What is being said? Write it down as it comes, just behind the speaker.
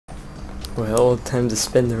Well, time to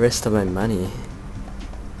spend the rest of my money.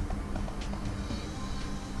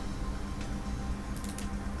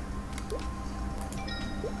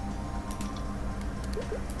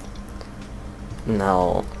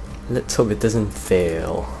 Now, let's hope it doesn't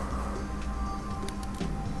fail.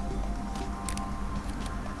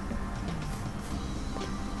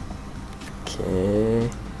 Okay.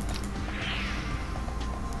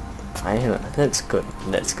 Fine, that's good,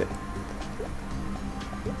 that's good.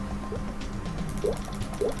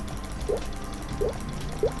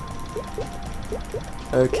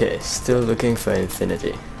 Okay, still looking for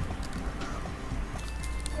infinity.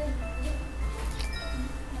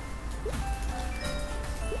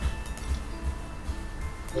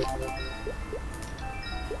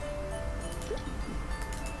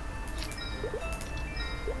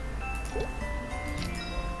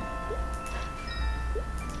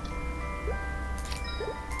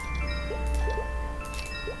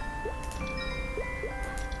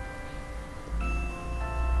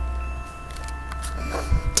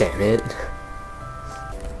 Damn it.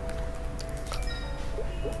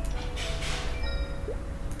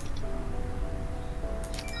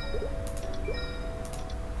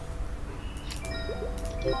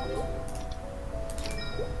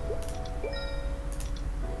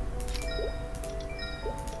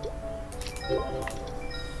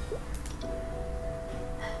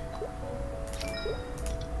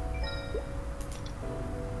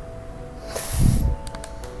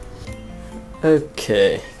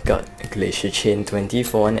 Okay, got a glacier chain 20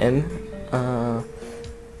 for 1M.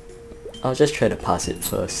 I'll just try to pass it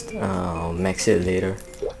first. I'll max it later.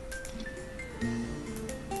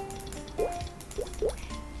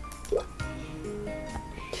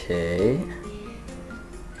 Okay.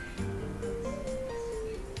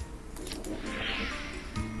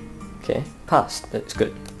 Okay, passed. That's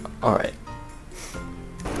good. Alright.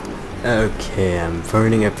 Okay, I'm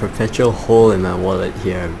burning a perpetual hole in my wallet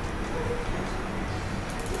here.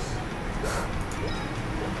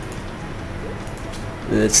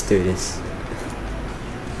 Let's do this.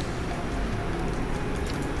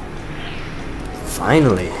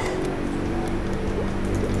 Finally!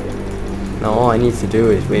 Now all I need to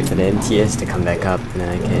do is wait for the MTS to come back up and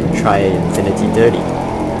I can try Infinity 30.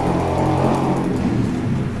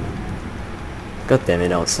 God damn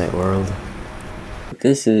it, outside world.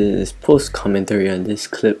 This is post commentary on this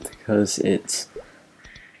clip because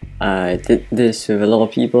I did this with a lot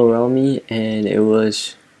of people around me and it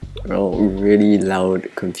was really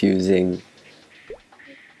loud, confusing,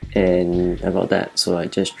 and about that, so I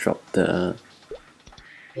just dropped the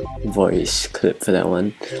voice clip for that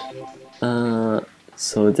one.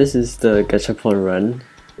 So this is the gachapon run,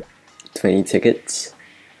 20 tickets,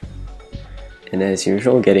 and as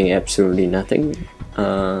usual getting absolutely nothing.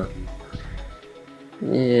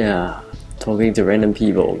 Yeah, talking to random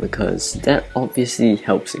people because that obviously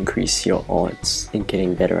helps increase your odds in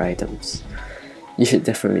getting better items. You should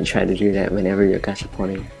definitely try to do that whenever you're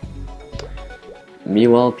gachaponing.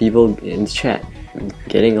 Meanwhile, people in the chat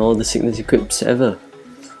getting all the sickness equips ever.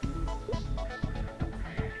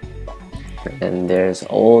 And there's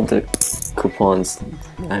all the coupons,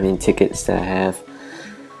 tickets that I have.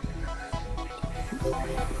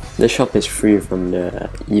 The shop is free from the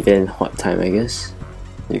event hot time, I guess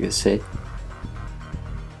you could say.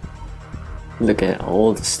 Look at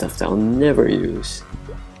all the stuff that I'll never use.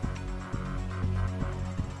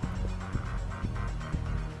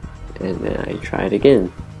 And then I try it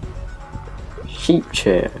again. Sheep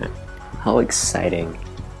chair. How exciting.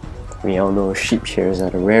 We all know sheep chairs are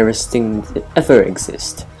the rarest thing that ever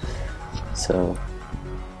exist. So,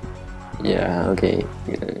 yeah, okay.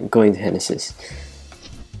 Going to Genesis.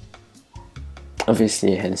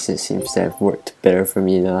 Obviously, Genesis seems to have worked better for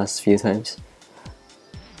me the last few times.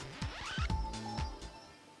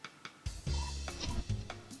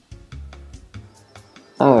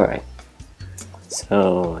 Alright.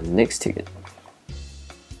 So, next ticket.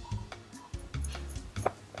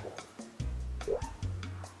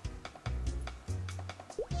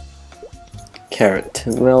 Carrot.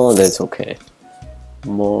 Well, that's okay.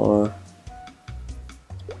 More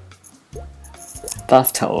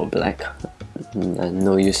bath towel black.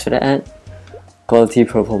 No use for that. Quality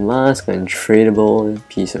purple mask, untradeable,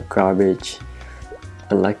 piece of garbage.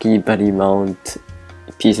 A lucky buddy mount,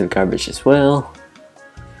 piece of garbage as well.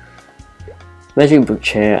 Magic book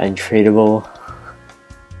chair, untradeable.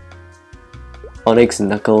 Onyx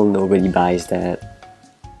knuckle, nobody buys that.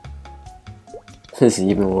 This is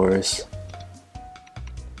even worse.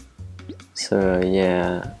 So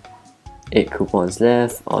yeah, 8 coupons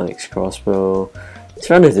left. Onyx crossbow. It's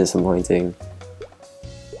rather disappointing.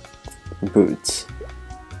 Boots.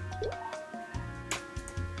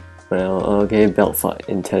 Well, okay, belt fight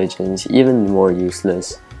intelligence, even more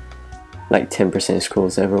useless. Like 10%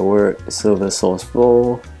 scrolls ever work, silver source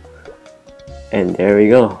bowl, and there we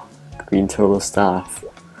go, green turtle staff.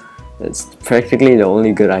 It's practically the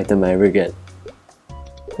only good item I ever get.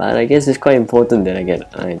 But I guess it's quite important that I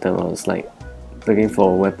get an item. I was like looking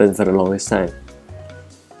for a weapon for the longest time.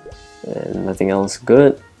 And nothing else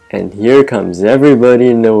good. And here comes everybody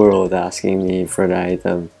in the world asking me for the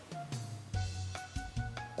item.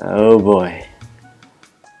 Oh boy.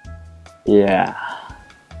 Yeah.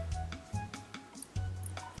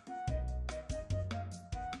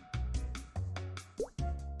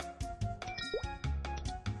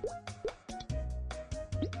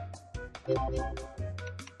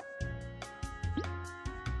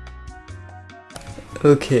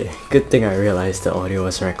 Okay, good thing I realized the audio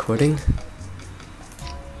wasn't recording.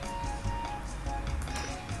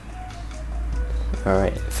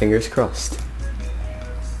 Alright, fingers crossed.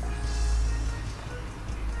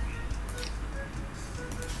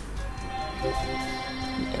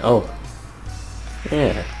 Oh.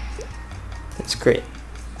 Yeah. That's great.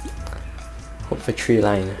 Hope for tree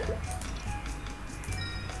line.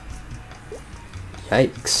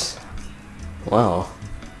 Yikes. Wow.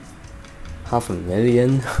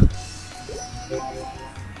 500,000.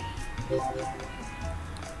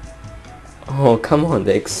 Oh, come on,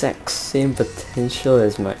 the exact same potential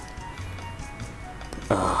as my...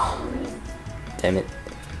 Oh, damn it.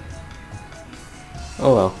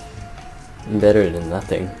 Oh well. Better than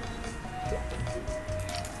nothing.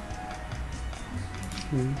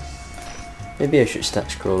 Maybe I should start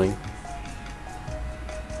scrolling.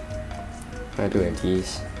 I do have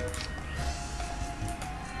these.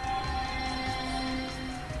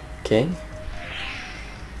 Okay.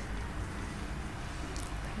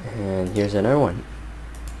 And here's another one.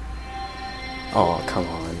 Oh, come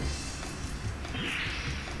on.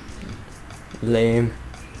 Lame.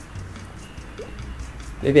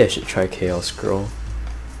 Maybe I should try Chaos Scroll.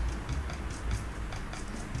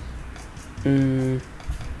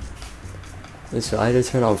 This will either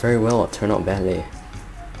turn out very well or turn out badly.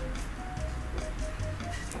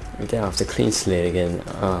 Then I'll have to clean slate again.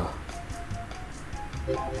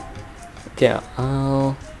 Okay,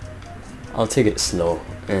 I'll take it slow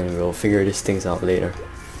and we'll figure these things out later.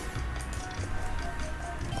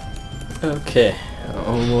 Okay,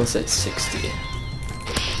 almost at 60.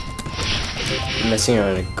 I'm messing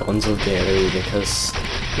around with Gonzo Gallery because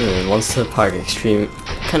Monster Park Extreme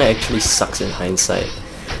kinda actually sucks in hindsight.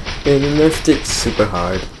 They nerfed it super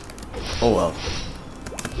hard. Oh well.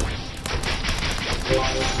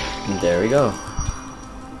 And there we go.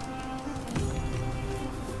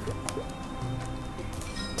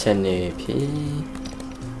 10 AP.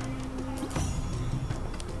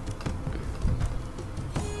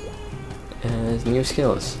 And new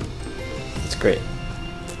skills. That's great.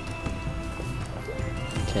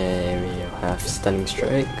 Okay, we have stunning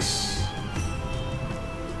strikes.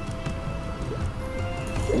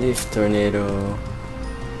 Leaf tornado.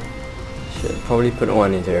 Should probably put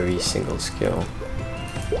one into every single skill.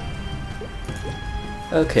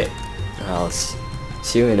 Okay, I'll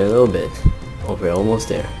see you in a little bit. Oh, we're almost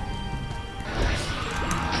there.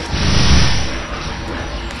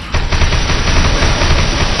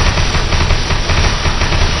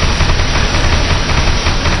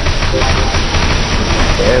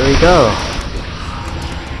 There we go.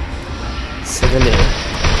 70.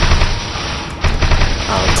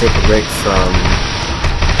 I'll take a break from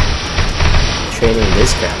training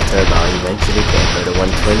this character, but I'll eventually get her to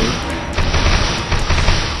 120.